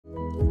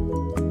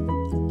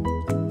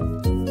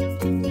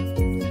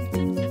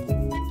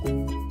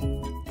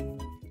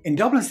In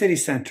Dublin city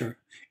centre,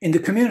 in the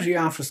Community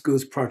After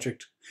Schools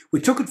project,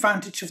 we took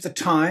advantage of the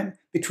time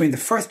between the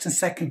first and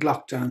second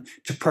lockdown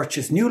to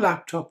purchase new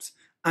laptops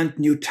and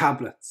new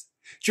tablets.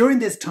 During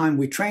this time,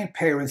 we trained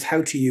parents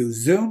how to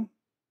use Zoom,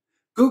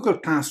 Google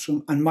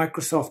Classroom and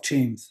Microsoft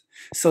Teams,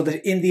 so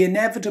that in the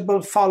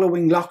inevitable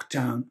following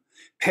lockdown,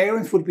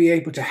 parents would be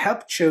able to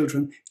help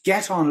children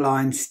get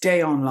online,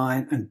 stay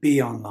online and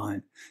be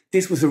online.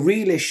 This was a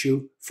real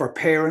issue for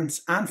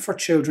parents and for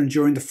children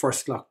during the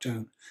first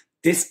lockdown.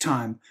 This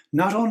time,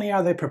 not only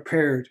are they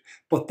prepared,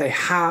 but they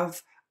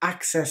have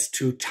access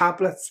to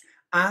tablets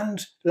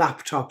and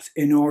laptops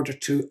in order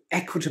to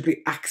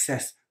equitably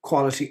access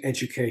quality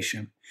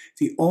education.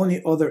 The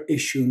only other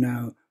issue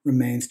now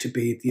remains to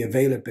be the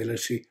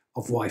availability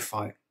of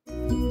Wi-Fi.